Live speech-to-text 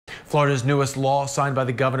Florida's newest law, signed by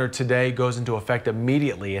the governor today, goes into effect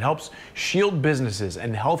immediately. It helps shield businesses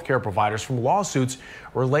and healthcare providers from lawsuits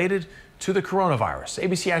related to the coronavirus.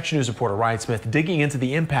 ABC Action News reporter Ryan Smith digging into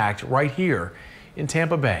the impact right here in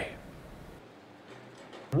Tampa Bay.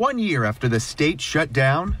 1 year after the state shut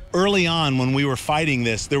down. Early on, when we were fighting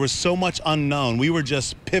this, there was so much unknown. We were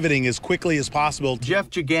just pivoting as quickly as possible. Jeff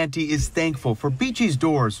Gigante is thankful for Beachy's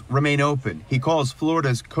doors remain open. He calls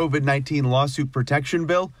Florida's COVID-19 lawsuit protection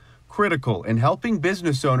bill critical in helping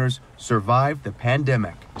business owners survive the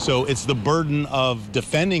pandemic. So it's the burden of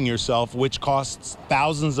defending yourself, which costs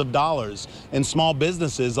thousands of dollars. And small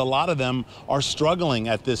businesses, a lot of them are struggling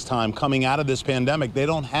at this time coming out of this pandemic. They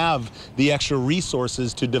don't have the extra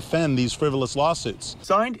resources to defend these frivolous lawsuits.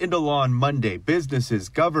 Signed into law on Monday, businesses,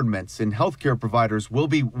 governments, and healthcare providers will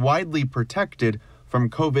be widely protected from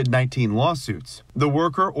COVID-19 lawsuits. The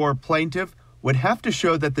worker or plaintiff would have to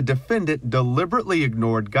show that the defendant deliberately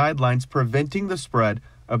ignored guidelines preventing the spread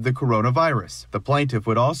of the coronavirus. The plaintiff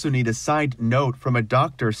would also need a signed note from a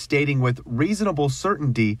doctor stating with reasonable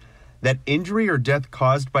certainty that injury or death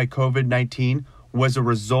caused by COVID-19 was a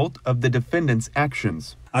result of the defendant's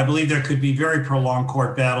actions. I believe there could be very prolonged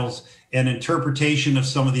court battles, and interpretation of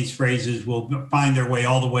some of these phrases will find their way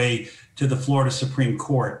all the way to the Florida Supreme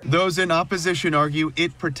Court. Those in opposition argue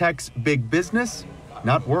it protects big business,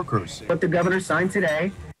 not workers. What the governor signed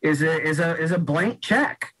today is a blank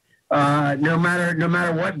check. No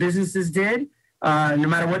matter what businesses did, no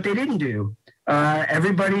matter what they didn't do,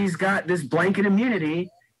 everybody's got this blanket immunity,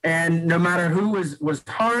 and no matter who was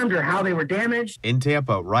harmed or how they were damaged. In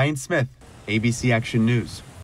Tampa, Ryan Smith, ABC Action News.